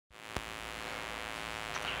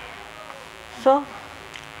So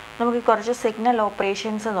നമുക്ക് കുറച്ച് signal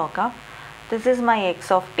operations നോക്കാം. This is my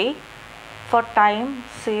X of T. Four time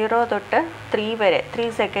 0 തൊട്ട് 3 വരെ 3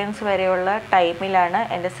 സെക്കൻഡ്സ് വരെയുള്ള ടൈമിലാണ്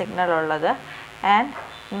എൻ്റെ സിഗ്നൽ ഉള്ളത്. ആൻഡ്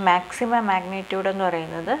മാക്സിമം മാഗ്നിറ്റ്യൂഡ് എന്ന്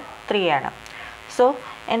പറയുന്നത് 3 ആണ്. സോ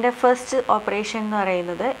എൻ്റെ ഫസ്റ്റ് ഓപ്പറേഷൻ എന്ന്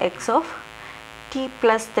പറയുന്നത് എക്സ് ഓഫ് ടി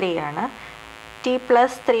പ്ലസ് 3 ആണ്. ടി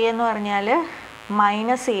പ്ലസ് 3 എന്ന് പറഞ്ഞാൽ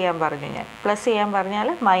മൈനസ് ചെയ്യാൻ പറഞ്ഞു ഞാൻ. പ്ലസ് ചെയ്യാൻ പറഞ്ഞാൽ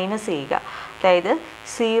മൈനസ് ചെയ്യുക. അതായത്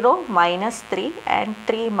 0 - 3 ആൻഡ്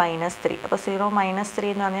 3 - 3. അപ്പോൾ 0 - 3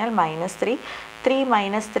 എന്ന് പറഞ്ഞാൽ -3, 3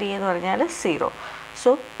 - 3 എന്ന് പറഞ്ഞാൽ 0.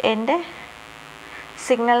 സോ എൻ്റെ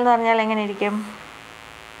സിഗ്നൽ എന്ന് പറഞ്ഞാൽ എങ്ങനെ ഇരിക്കും?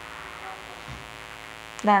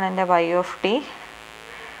 ഇതാണ് എൻ്റെ y of T.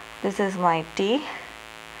 This is my T.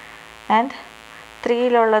 And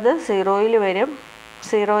 3യിലുള്ളത് 0യിൽ വരും,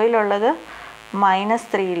 0യിലുള്ളത്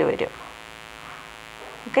 -3യിൽ വരും.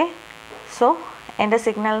 ഓക്കെ. സോ എൻ്റെ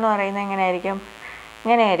സിഗ്നൽ എന്ന് പറയുന്നത് എങ്ങനെയായിരിക്കും?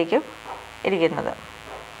 ഇങ്ങനെയായിരിക്കും ഇരിക്കുന്നത്.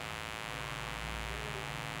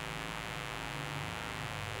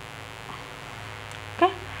 ഓക്കെ.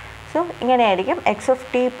 സോ ഇങ്ങനെയായിരിക്കും എക്സ് ഓഫ്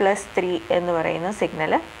ടി പ്ലസ് 3 എന്ന് പറയുന്ന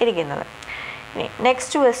സിഗ്നൽ ഇരിക്കുന്നത്. ഇനി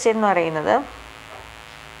നെക്സ്റ്റ് ക്വസ്റ്റ്യൻ എന്ന് പറയുന്നത്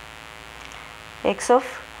X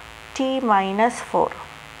of T minus 4.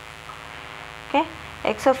 Okay.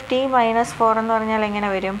 X of T minus 4 എന്ന് പറഞ്ഞാൽ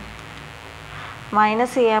എങ്ങനെ വരും?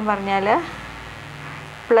 മൈനസ് ചെയ്യാൻ പറഞ്ഞാൽ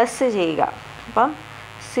പ്ലസ് ചെയ്യുക. അപ്പം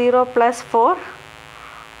 0 + 4,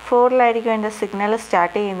 4ലായിരിക്കും എൻ്റെ സിഗ്നൽ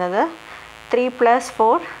സ്റ്റാർട്ട് ചെയ്യുന്നത്. 3 +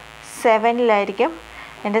 4, 7ലായിരിക്കും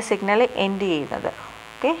എൻ്റെ സിഗ്നൽ എൻഡ് ചെയ്യുന്നത്.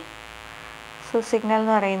 ഓക്കെ. സോ സിഗ്നൽ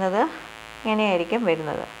എന്ന് പറയുന്നത് ഇങ്ങനെയായിരിക്കും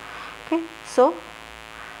വരുന്നത്. Okay. So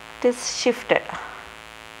this shifted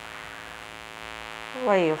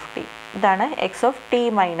y of T. ഇതാണ് എക്സ് ഓഫ് ടി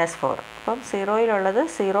മൈനസ് 4. അപ്പം 0യിലുള്ളത്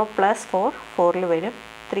 0 + 4, 4ൽ വരും.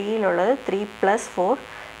 3യിലുള്ളത് 3 + 4,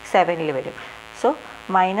 7ൽ വരും. സോ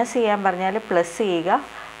മൈനസ് ചെയ്യാൻ പറഞ്ഞാൽ പ്ലസ് ചെയ്യുക,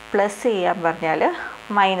 പ്ലസ് ചെയ്യാൻ പറഞ്ഞാൽ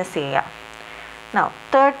മൈനസ് ചെയ്യുക. Now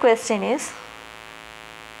third question is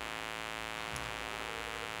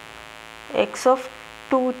X of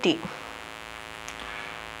 2t.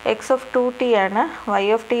 X of 2t ആണ്. y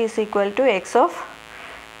of T is equal to X of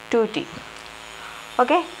 2t.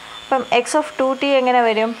 Okay. അപ്പം എക്സ് ഓഫ് 2t എങ്ങനെ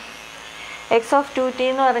വരും? എക്സ് ഓഫ് 2t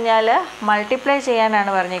എന്ന് പറഞ്ഞാൽ മൾട്ടിപ്ലൈ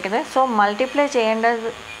ചെയ്യാനാണ് പറഞ്ഞിരിക്കുന്നത്. സോ മൾട്ടിപ്ലൈ ചെയ്യേണ്ടത്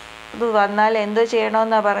വന്നാൽ എന്തോ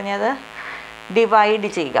ചെയ്യണമെന്നാണ് പറഞ്ഞത്? ഡിവൈഡ്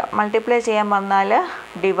ചെയ്യുക. മൾട്ടിപ്ലൈ ചെയ്യാൻ വന്നാൽ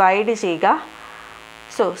ഡിവൈഡ് ചെയ്യുക.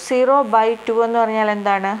 സോ 0/2 എന്ന് പറഞ്ഞാൽ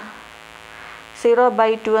എന്താണ്?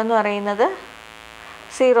 0/2 എന്ന് പറയുന്നത്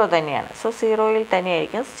 0 തന്നെയാണ്. സോ 0യിൽ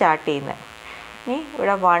തന്നെയായിരിക്കും സ്റ്റാർട്ട് ചെയ്യുന്നത്. ഇനി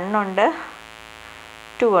ഇവിടെ 1 ഉണ്ട്,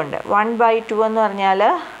 2 ഉണ്ട്. 1/2 എന്ന് പറഞ്ഞാൽ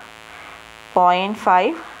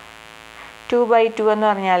 0.5, 2/2 എന്ന്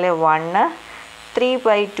പറഞ്ഞാൽ 1,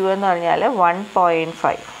 3/2 എന്ന് പറഞ്ഞാൽ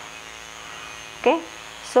 1.5. Okay.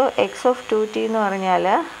 So X of 2t എന്ന് പറഞ്ഞാൽ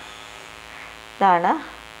ഇതാണ്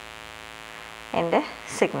എൻ്റെ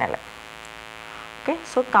സിഗ്നൽ. ഓക്കെ.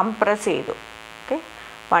 സോ കംപ്രസ് ചെയ്തു. ഓക്കെ.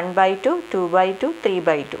 1/2, 2/2,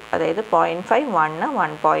 3/2, അതായത് 0.5, 1,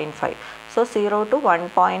 1.5. സോ 0 to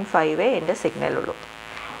 1.5 എൻ്റെ സിഗ്നലുള്ളൂ.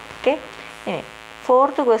 ഓക്കെ. ഇനി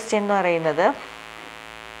ഫോർത്ത് ക്വസ്റ്റ്യൻ എന്ന് പറയുന്നത്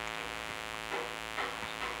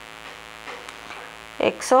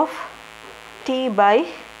X of T by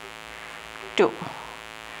 2.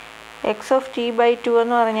 X of T by 2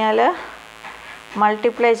 എന്ന് പറഞ്ഞാൽ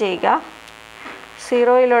മൾട്ടിപ്ലൈ ചെയ്യുക.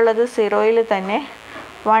 0യിലുള്ളത് 0യിൽ തന്നെ,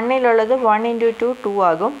 1ലുള്ളത് 1 × 2 2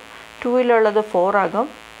 ആകും, 2ലുള്ളത് 4 ആകും,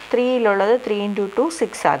 3ലുള്ളത് 3 × 2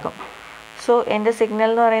 6 ആകും. സോ എൻ്റെ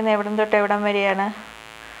സിഗ്നൽ എന്ന് പറയുന്നത് എവിടം തൊട്ട് എവിടം വരെയാണ്?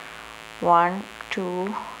 1, 2,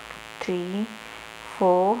 3,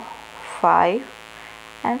 4, 5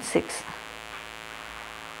 and 6.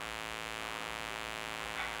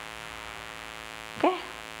 ഓക്കെ.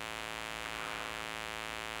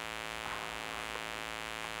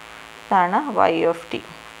 ഇതാണ് y of T.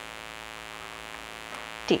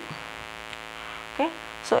 Okay.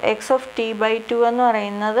 So X of T by 2 എന്ന്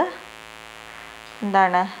പറയുന്നത്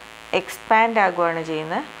എന്താണ്? എക്സ്പാൻഡ് ആകുകയാണ്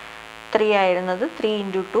ചെയ്യുന്നത്. 3 ആയിരുന്നത് 3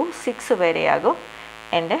 × 2 6 വരെയാകും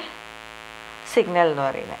എൻ്റെ സിഗ്നൽ എന്ന്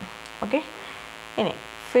പറയുന്നത്. ഓക്കെ. ഇനി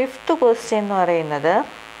ഫിഫ്ത്ത് ക്വസ്റ്റ്യൻ എന്ന് പറയുന്നത്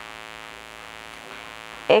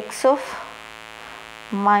എക്സ് ഓഫ്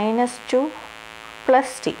 -2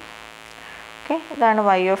 + t. ഓക്കെ. ഇതാണ്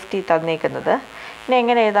y ഓഫ് ടി തന്നിരിക്കുന്നത്. ഇനി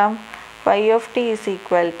എങ്ങനെ എഴുതാം? y of T is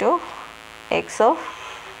equal to X of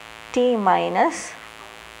T minus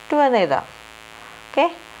 2 എന്ന് എഴുതാം. ഓക്കെ.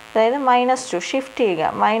 അതായത് -2 ഷിഫ്റ്റ് ചെയ്യുക.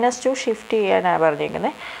 -2 ഷിഫ്റ്റ് ചെയ്യാനാണ്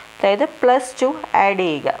പറഞ്ഞിരിക്കുന്നത്. അതായത് +2 ആഡ്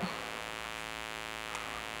ചെയ്യുക.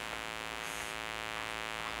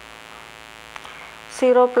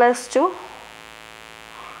 +2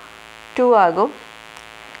 2 ആകും.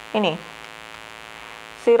 ഇനി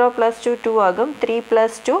 0 plus 2 2 ആകും, 3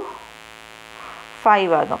 plus 2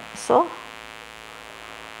 5 ആകും. സോ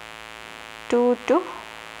 2 to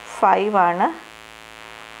 5 ആണ്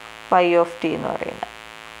y of t എന്ന് പറയുന്നത്.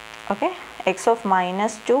 Okay, X of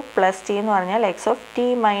 -2 plus T എന്ന് പറഞ്ഞാൽ എക്സ് ഓഫ് t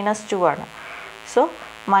 -2 ആണ്. സോ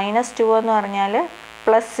 -2 എന്ന് പറഞ്ഞാൽ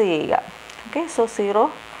പ്ലസ് ചെയ്യുക. ഓക്കെ, സോ 0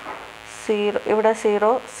 ഇവിടെ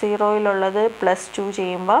 0യിലുള്ളത് +2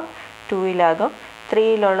 ചെയ്യുമ്പോൾ 2ലാകും,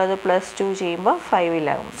 3യിലുള്ളത് +2 ചെയ്യുമ്പോൾ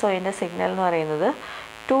 5ലാകും. സോ എൻ്റെ സിഗ്നൽ എന്ന് പറയുന്നത്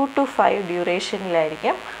 2 to 5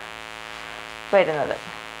 ഡ്യൂറേഷനിലായിരിക്കും വരുന്നത്.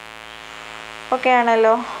 ഓക്കെ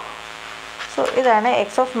ആണല്ലോ. സോ ഇതാണ്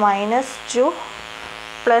എക്സ് ഓഫ് -2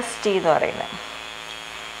 പ്ലസ് ടി എന്ന് പറയുന്നത്.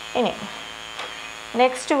 ഇനി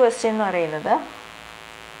നെക്സ്റ്റ് ക്വസ്റ്റ്യൻ എന്ന് പറയുന്നത്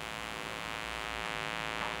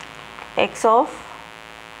X of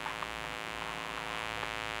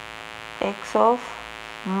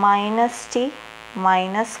 -t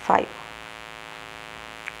 -5.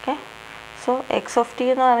 Okay, so X of T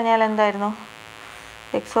എന്ന് പറഞ്ഞാൽ എന്തായിരുന്നു?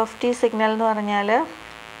 എക്സ് ഓഫ് ടി സിഗ്നൽ എന്ന്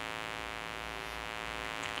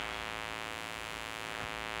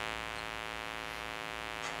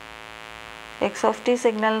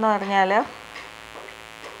പറഞ്ഞാൽ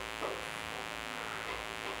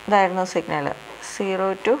ഇതായിരുന്നു signal 0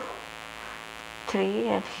 to 3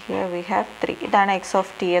 and here we have 3. ഇതാണ് എക്സ്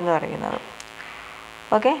ഓഫ് ടി എന്ന് പറയുന്നത്.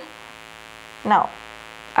 ഓക്കെ, നൗ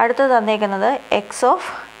അടുത്ത് തന്നേക്കുന്നത് എക്സ് ഓഫ്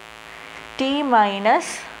ടി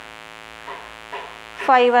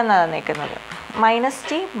 -5 എന്നാണ് തന്നേക്കുന്നത്.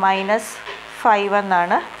 -t -5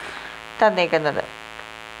 എന്നാണ് തന്നേക്കുന്നത്.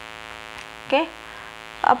 ഓക്കെ,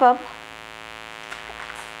 അപ്പം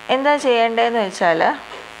എന്താ ചെയ്യേണ്ടതെന്ന് വെച്ചാൽ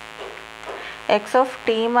എക്സ് ഓഫ്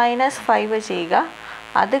ടി -5 ചെയ്യുക,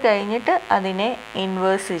 അത് കഴിഞ്ഞിട്ട് അതിനെ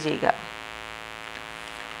ഇൻവേഴ്സ് ചെയ്യുക.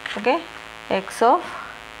 ഓക്കെ, എക്സ് ഓഫ്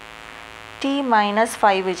ടി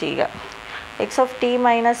 -5 ചെയ്യുക. എക്സ് ഓഫ് ടി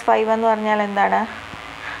 -5 എന്ന് പറഞ്ഞാൽ എന്താണ്?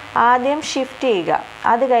 ആദ്യം ഷിഫ്റ്റ് ചെയ്യുക,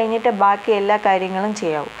 അത് കഴിഞ്ഞിട്ട് ബാക്കി എല്ലാ കാര്യങ്ങളും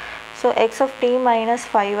ചെയ്യാവൂ. സോ എക്സ് ഓഫ് ടി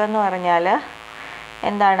 -5 എന്ന് പറഞ്ഞാൽ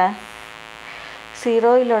എന്താണ്?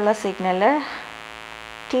 0യിലുള്ള സിഗ്നൽ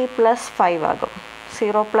t +5 ആകും.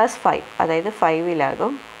 0 + 5 അതായത്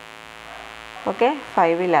 5ലാകും. Okay,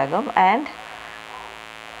 5ലാകും. And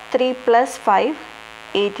 3 + 5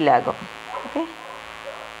 8ലാകും. Okay,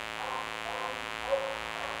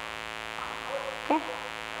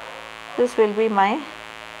 this will be my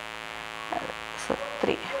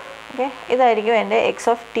 3. Okay, ഇതായിരിക്കും എൻ്റെ എക്സ്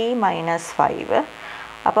ഓഫ് ടി -5.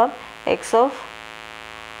 അപ്പം എക്സ് ഓഫ്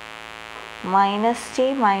 -t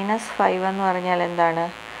 -5 എന്ന് പറഞ്ഞാൽ എന്താണ്?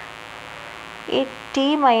 ഈ t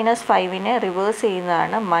 -5നെ റിവേഴ്സ്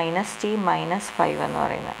ചെയ്യുന്നതാണ് -t -5 എന്ന്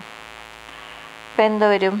പറയുന്നത്. ഇപ്പം എന്ത്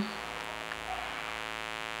വരും?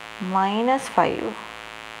 -5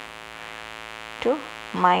 to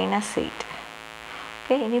 -8.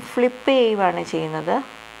 ഓക്കെ, ഇനി ഫ്ലിപ്പ് ചെയ്യുകയാണ് ചെയ്യുന്നത്.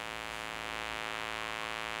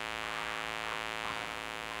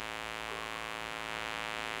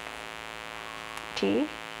 t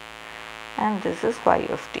and this is y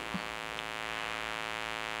of t.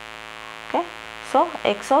 Okay, so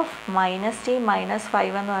x of -t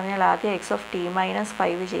 -5 എന്ന് പറഞ്ഞാൽ ആദ്യം x of t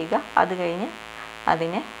 -5 ചെയ്യുക, അത് കഴിഞ്ഞ്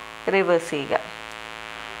അതിനെ റിവേഴ്സ് ചെയ്യുക.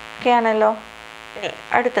 ഓക്കെ ആണല്ലോ.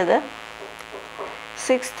 അടുത്തത്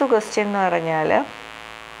 6th ക്വസ്റ്റ്യൻ എന്ന് പറഞ്ഞാൽ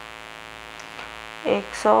x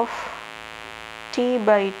of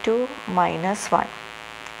t/2 -1.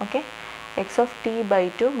 Okay, x of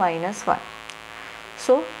t/2 -1.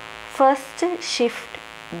 So first shift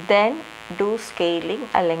then do scaling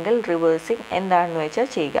അല്ലെങ്കിൽ റിവേഴ്സിങ് എന്താണെന്ന് വെച്ചാൽ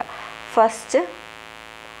ചെയ്യുക. ഫസ്റ്റ്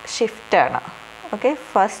ഷിഫ്റ്റാണ്. ഓക്കെ,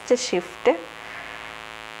 ഫസ്റ്റ് ഷിഫ്റ്റ്,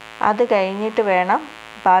 അത് കഴിഞ്ഞിട്ട് വേണം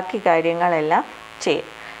ബാക്കി കാര്യങ്ങളെല്ലാം ചെയ്യാൻ.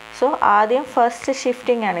 സോ ആദ്യം ഫസ്റ്റ്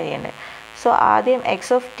ഷിഫ്റ്റിംഗ് ആണ് ചെയ്യേണ്ടത്. സോ ആദ്യം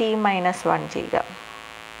എക്സ് ഓഫ് ടി -1 ചെയ്യുക.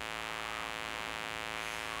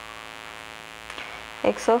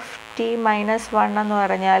 എക്സ് ഓഫ് ടി -1 എന്ന്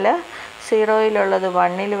പറഞ്ഞാൽ 0യിലുള്ളത്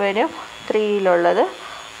 1ൽ വരും, 3യിലുള്ളത്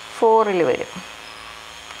 4ൽ വരും.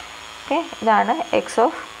 ഓക്കെ, ഇതാണ് എക്സ്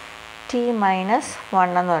ഓഫ് ടി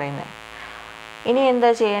 -1 എന്ന് പറയുന്നത്. ഇനി എന്താ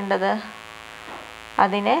ചെയ്യേണ്ടത്?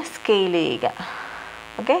 അതിനെ സ്കെയിൽ ചെയ്യുക.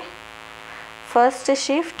 Okay, first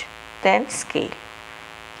shift then scale.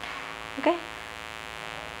 Okay,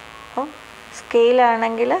 അപ്പം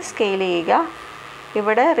സ്കെയിലാണെങ്കിൽ സ്കെയിൽ ചെയ്യുക.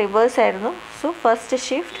 ഇവിടെ റിവേഴ്സ് ആയിരുന്നു. So first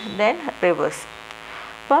shift then reverse.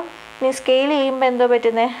 അപ്പം ഇനി സ്കെയിൽ ചെയ്യുമ്പോൾ എന്തോ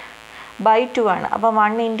പറ്റുന്നത്? /2 ആണ്. അപ്പം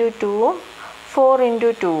 1 × 2ഉം 4 ×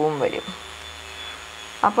 2ഉം വരും.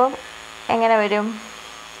 അപ്പം എങ്ങനെ വരും?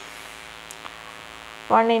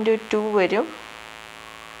 1 × 2 വരും,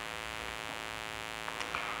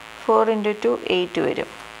 4 × 2 8 വരും.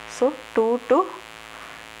 സോ 2 to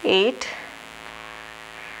 8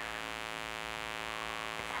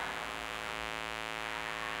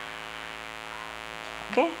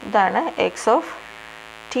 ഓക്കെ, ഇതാണ് X of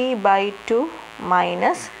T by 2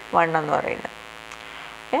 minus 1 എന്ന് പറയുന്നത്.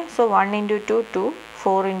 Okay, so 1 into 2 2,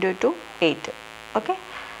 4 into 2 8. Okay,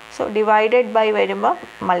 so divided by വരുമ്പോൾ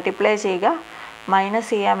മൾട്ടിപ്ലൈ ചെയ്യുക,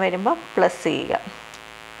 മൈനസ് ചെയ്യാൻ വരുമ്പോൾ പ്ലസ് ചെയ്യുക.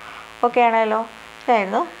 ഓക്കെ ആണല്ലോ.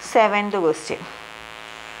 ഇതായിരുന്നു 7th question.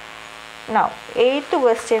 Now 8th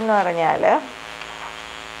question എന്ന് പറഞ്ഞാൽ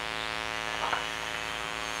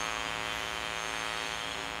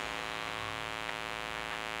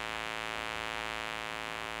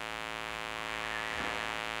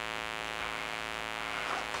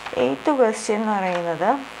എന്ന് പറയുന്നത്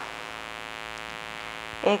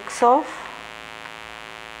X of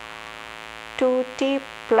 2t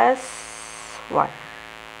plus 1.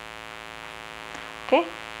 Okay,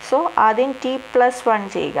 so ആദ്യം ടി പ്ലസ് 1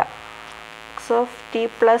 ചെയ്യുക. എക്സ് ഓഫ് ടി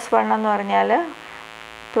പ്ലസ് 1 എന്ന് പറഞ്ഞാൽ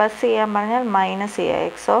പ്ലസ് ചെയ്യാൻ പറഞ്ഞാൽ മൈനസ് ചെയ്യുക.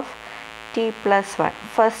 X of T plus 1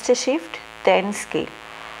 first shift then scale.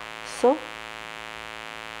 So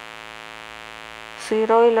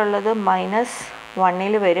 0-ലുള്ളത് minus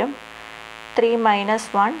 1-ൽ വരും, 3 മൈനസ്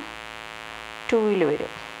 1 2-ൽ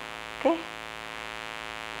വരും. Okay,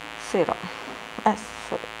 0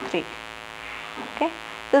 sorry 3. Okay,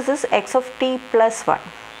 this is X of T plus 1.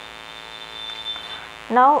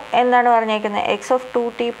 Now എന്താണ് പറഞ്ഞേക്കുന്നത്? X of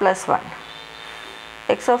 2t plus 1.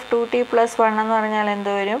 X of 2t plus 1 എന്ന് പറഞ്ഞാൽ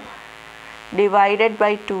എന്ത് വരും? ഡിവൈഡഡ്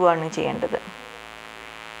ബൈ 2 ആണ് ചെയ്യേണ്ടത്.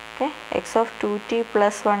 Okay, X of 2t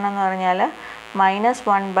plus 1 എന്ന് പറഞ്ഞാൽ മൈനസ്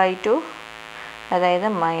 1/2, അതായത്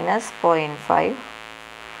minus 0.5,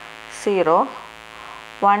 0,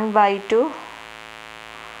 1/2,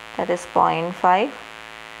 that is 0.5,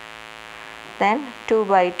 then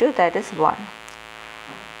 2/2, that is 1.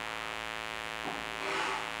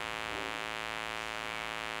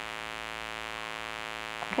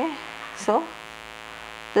 Okay, so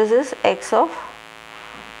this is x of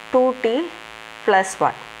 2t plus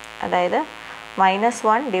 1, അതായത് minus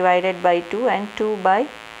 1 divided by 2 and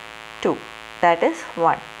 2/2, that is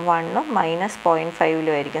 1. 1 minus 0.5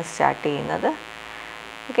 ആയിരിക്കും സ്റ്റാർട്ട് ചെയ്യുന്നത്.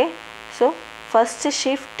 Okay, so first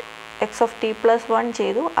shift X of T plus 1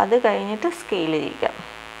 ചെയ്തു, അത് കഴിഞ്ഞിട്ട് scale ചെയ്യുക.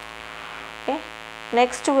 Okay,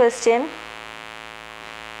 next question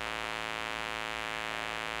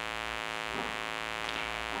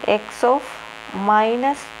X of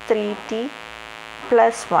minus 3t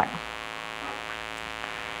plus 1.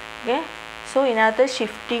 Okay, so ഇതിനകത്ത്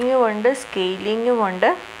ഷിഫ്റ്റിങ്ങും ഉണ്ട്, സ്കെയിലിങ്ങും ഉണ്ട്,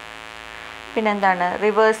 പിന്നെന്താണ്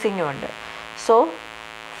റിവേഴ്സിങ്ങും ഉണ്ട്. So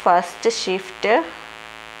first shift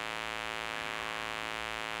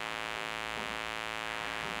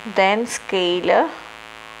then scale,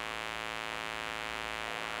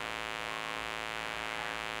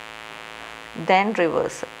 then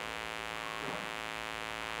reverse.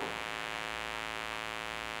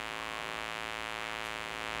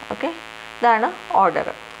 Okay, ഇതാണ് ഓർഡർ.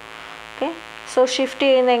 ഓക്കെ, സോ ഷിഫ്റ്റ്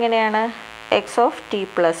ചെയ്യുന്നത് എങ്ങനെയാണ്? X of T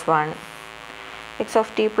plus 1. X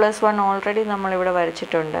of T plus 1 already നമ്മളിവിടെ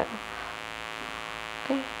വരച്ചിട്ടുണ്ട്.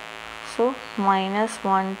 Okay, so minus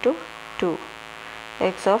 1 to 2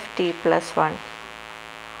 X of T plus 1.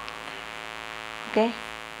 Okay,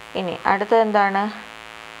 ഇനി അടുത്തത് എന്താണ്?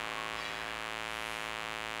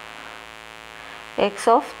 X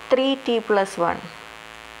of 3t plus 1.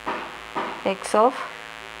 X of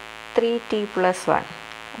 3t plus 1.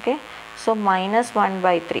 Okay, so minus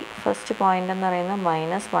 1/3. First point എന്ന് പറയുന്നത്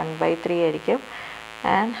minus 1/3 ആയിരിക്കും.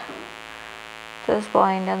 And this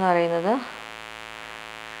point എന്ന് പറയുന്നത്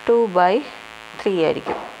 2/3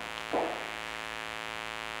 ആയിരിക്കും.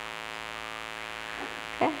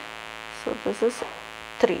 So this is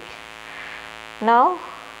 3. Now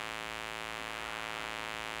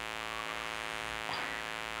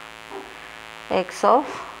x of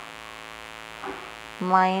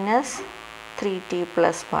minus 3t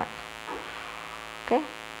plus 1. Okay,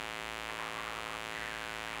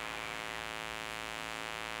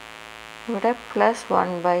 ഇവിടെ plus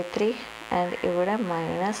 1/3 and ഇവിടെ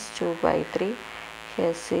minus 2/3.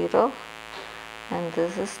 Here 0 and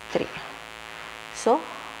this is 3. So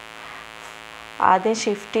ആദ്യം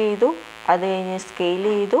shift ചെയ്തു, അത് കഴിഞ്ഞ് സ്കെയിൽ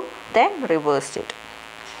ചെയ്തു, then reversed it.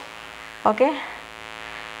 Okay,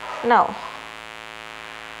 now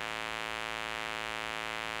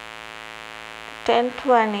 10th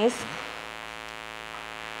one is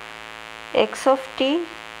x of t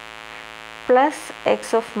plus x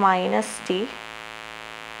of minus t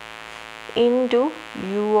into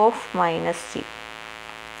u of minus t.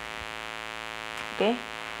 Okay,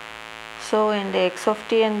 so എൻ്റെ x of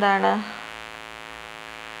t എന്താണ്?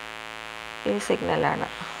 ഈ സിഗ്നലാണ്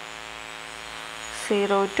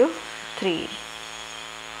 0 to 3.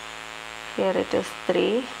 Here it is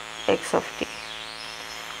 3 x of t.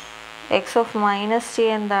 X of minus T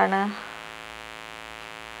എന്താണ്?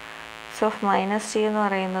 X of minus T എന്ന്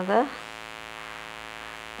പറയുന്നത്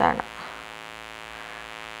ഇതാണ്.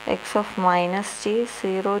 X of minus T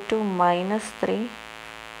 0 to -3.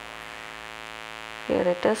 Here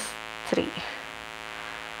it is 3.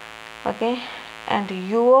 Okay, and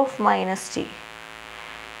u of minus t.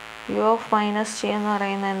 u of minus t എന്ന്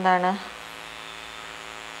പറയുന്നത് എന്താണ്?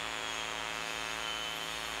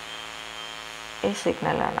 ഈ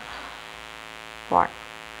സിഗ്നലാണ് 1.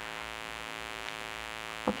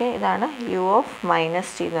 Okay, ഇതാണ് u ഓഫ്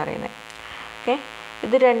മൈനസ് ടി എന്ന് പറയുന്നത്. ഓക്കെ,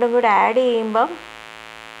 ഇത് രണ്ടും കൂടെ ആഡ് ചെയ്യുമ്പം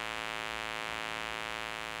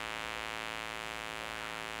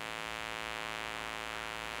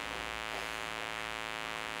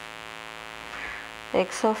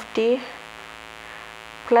X of T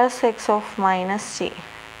plus X of minus T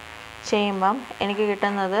ചെയ്യുമ്പം എനിക്ക്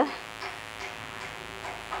കിട്ടുന്നത്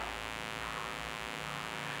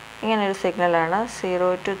ഇങ്ങനൊരു സിഗ്നലാണ്. 0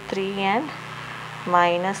 to 3 and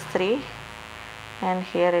 -3 and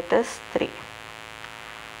here it is 3.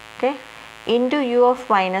 Okay, into U of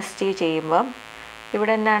minus T ചെയ്യുമ്പം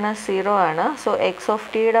ഇവിടെ എന്താണ്? 0 ആണ്. സോ എക്സ് ഓഫ്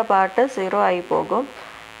ടിയുടെ പാർട്ട് 0 ആയി പോകും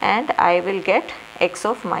and I will get X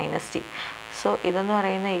of minus T. So ഇതെന്ന്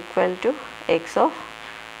പറയുന്നത് equal to X of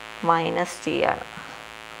minus T ആണ്.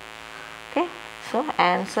 ഓക്കെ, സോ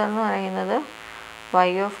ആൻസർ എന്ന് പറയുന്നത്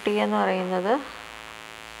വൈ ഓഫ് ടി എന്ന് പറയുന്നത്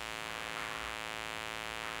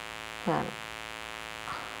ഇതാണ്.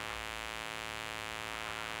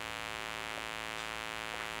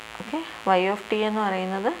 ഓക്കെ, വൈ ഓഫ് ടി എന്ന്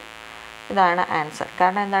പറയുന്നത് ഇതാണ് ആൻസർ.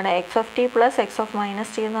 കാരണം എന്താണ്? X of T plus X of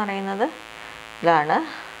minus T എന്ന് പറയുന്നത് ഇതാണ്.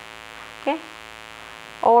 Okay,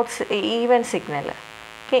 ods even signal.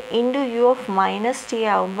 Okay, into U of minus T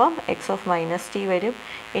ആകുമ്പം എക്സ് ഓഫ് മൈനസ് ടി വരും.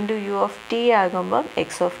 ഇൻറ്റു യു ഓഫ് ടി ആകുമ്പം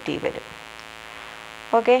എക്സ് ഓഫ് ടി വരും.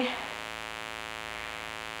 ഓക്കെ,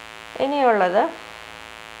 ഇനിയുള്ളത്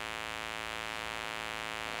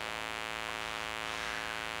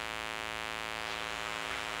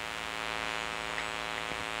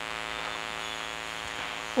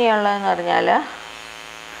ഇനിയുള്ളതെന്ന് പറഞ്ഞാൽ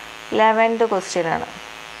 11th ക്വസ്റ്റ്യൻ ആണ്.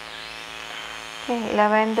 Okay,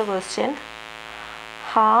 11th question,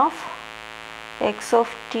 half X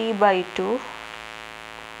of T by 2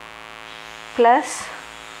 plus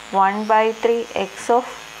 1/3 X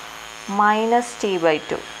of minus T by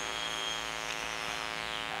 2.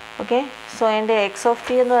 Okay, so എൻ്റെ X of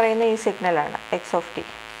T എന്ന് പറയുന്നത് ഈ സിഗ്നലാണ് X of T.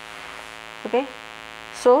 Okay,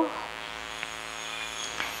 so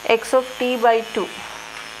X of T by 2,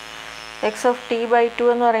 X of T by 2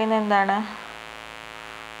 എന്ന് പറയുന്നത് എന്താണ്?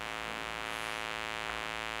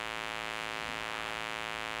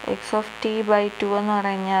 X of T by 2 എന്ന്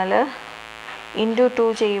പറഞ്ഞാൽ ഇൻറ്റു 2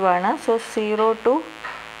 ചെയ്യുവാണ്. So 0 to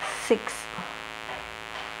 6.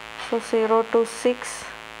 സോ 0 to 6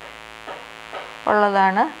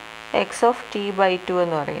 ഉള്ളതാണ് എക്സ് ഓഫ് ടി ബൈ 2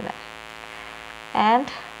 എന്ന് പറയുന്നത്.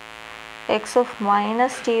 And X of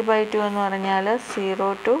minus T by 2 എന്ന് പറഞ്ഞാൽ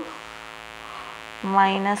 0 to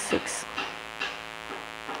 -6.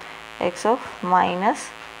 X of minus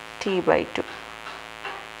T by 2.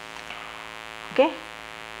 Okay,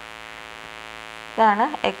 ഇതാണ്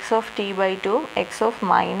X of T by 2, X of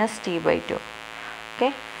minus T by 2. Okay,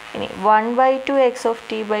 ഇനി 1/2 X of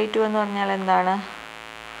T by 2 എന്ന് പറഞ്ഞാൽ എന്താണ്?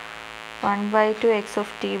 1/2 X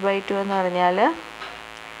of T by 2 എന്ന് പറഞ്ഞാൽ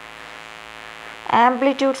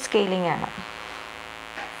amplitude scaling ആണ്.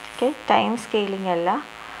 ഓക്കെ, ടൈം സ്കെയിലിംഗ് അല്ല,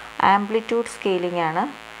 ആംപ്ലിറ്റ്യൂഡ് സ്കെയിലിംഗ് ആണ്.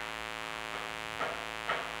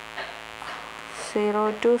 0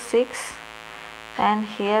 to 6 and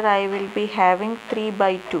here I will be having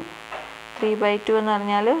 3/2. 3/2 എന്ന്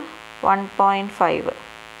പറഞ്ഞാൽ 1.5.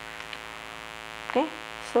 ഓക്കെ,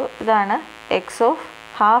 സോ ഇതാണ് X of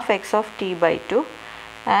half X of T by 2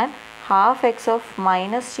 and half X of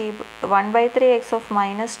minus T 1/3 X of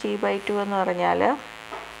minus T by 2 എന്ന് പറഞ്ഞാൽ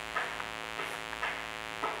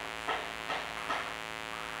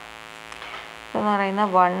എന്ന്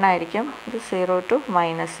പറയുന്നത് 1 ആയിരിക്കും. ഇത് 0 to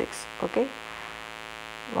 -6. Okay,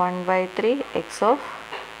 1/3 X of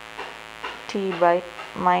T by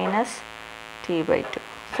minus T by 2.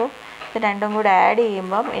 So ഇത് രണ്ടും കൂടെ ആഡ്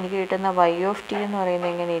ചെയ്യുമ്പം എനിക്ക് കിട്ടുന്ന വൈ ഓഫ് ടി എന്ന്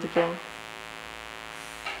പറയുന്നത് എങ്ങനെ ഇരിക്കും?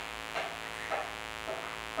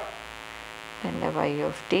 എൻ്റെ വൈ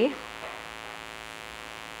ഓഫ് ടി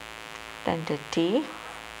എൻ്റെ ടി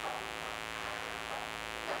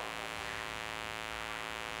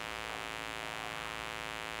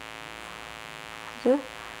ഇത്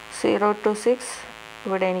 0 to 6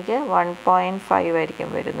 ഇവിടെ എനിക്ക് 1.5 ആയിരിക്കും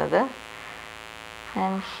വരുന്നത്.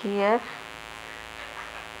 And here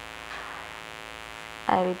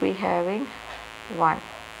I will be having 1,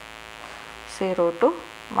 0 to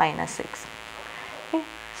 -6. Okay,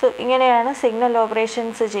 so ഇങ്ങനെയാണ് സിഗ്നൽ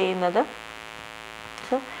ഓപ്പറേഷൻസ് ചെയ്യുന്നത്.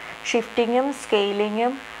 സോ ഷിഫ്റ്റിങ്ങും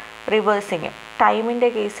സ്കെയിലിങ്ങും റിവേഴ്സിങ്ങും ടൈമിൻ്റെ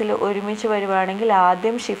കേസിൽ ഒരുമിച്ച് വരുവാണെങ്കിൽ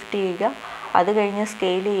ആദ്യം ഷിഫ്റ്റ് ചെയ്യുക, അത് കഴിഞ്ഞ്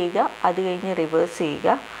സ്കെയിൽ ചെയ്യുക, അത് കഴിഞ്ഞ് റിവേഴ്സ്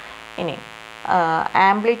ചെയ്യുക. ഇനി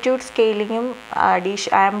ആംപ്ലിറ്റ്യൂഡ് സ്കെയിലിങ്ങും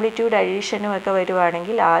ആംപ്ലിറ്റ്യൂഡ് അഡീഷനും ഒക്കെ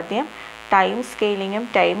വരുവാണെങ്കിൽ ആദ്യം ടൈം സ്കെയിലിങ്ങും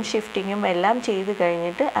ടൈം ഷിഫ്റ്റിങ്ങും എല്ലാം ചെയ്ത്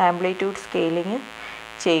കഴിഞ്ഞിട്ട് ആംപ്ലിറ്റ്യൂഡ് സ്കെയിലിങ്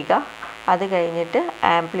ചെയ്യുക, അത് കഴിഞ്ഞിട്ട്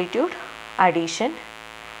ആംപ്ലിറ്റ്യൂഡ് അഡീഷൻ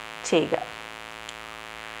ചെയ്യുക.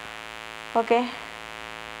 ഓക്കെ.